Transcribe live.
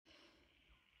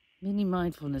Mini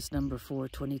mindfulness number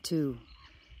 422.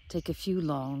 Take a few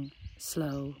long,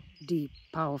 slow, deep,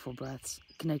 powerful breaths,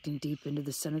 connecting deep into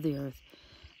the center of the earth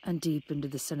and deep into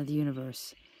the center of the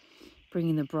universe,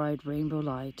 bringing the bright rainbow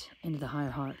light into the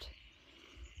higher heart.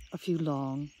 A few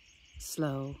long,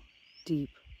 slow,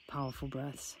 deep, powerful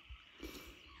breaths.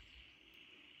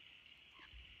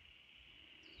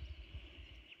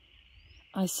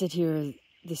 I sit here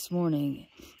this morning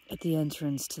at the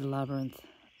entrance to the labyrinth,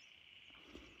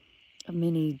 a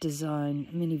mini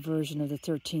version of the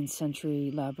 13th century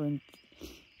labyrinth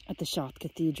at the Chartres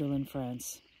Cathedral in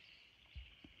France.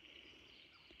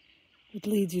 It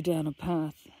leads you down a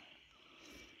path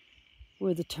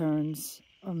where the turns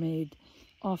are made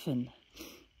often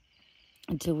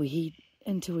until we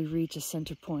reach a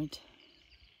center point.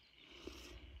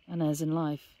 And as in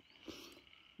life,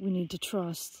 we need to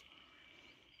trust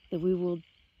that we will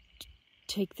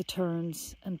take the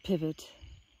turns and pivot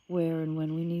where and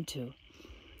when we need to,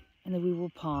 and that we will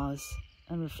pause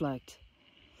and reflect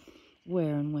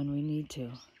where and when we need to,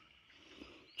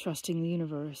 trusting the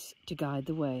universe to guide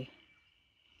the way.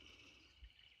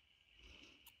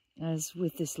 As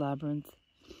with this labyrinth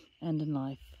and in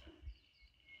life,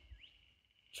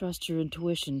 trust your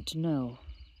intuition to know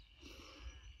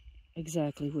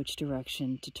exactly which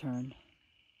direction to turn.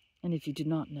 And if you do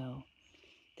not know,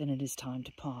 then it is time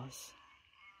to pause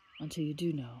until you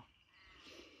do know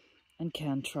and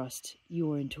can trust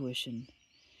your intuition,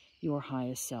 your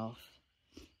highest self,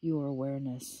 your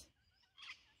awareness.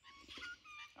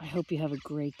 I hope you have a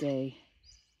great day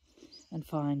and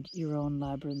find your own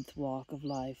labyrinth walk of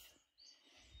life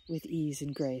with ease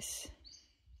and grace.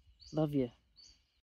 Love you.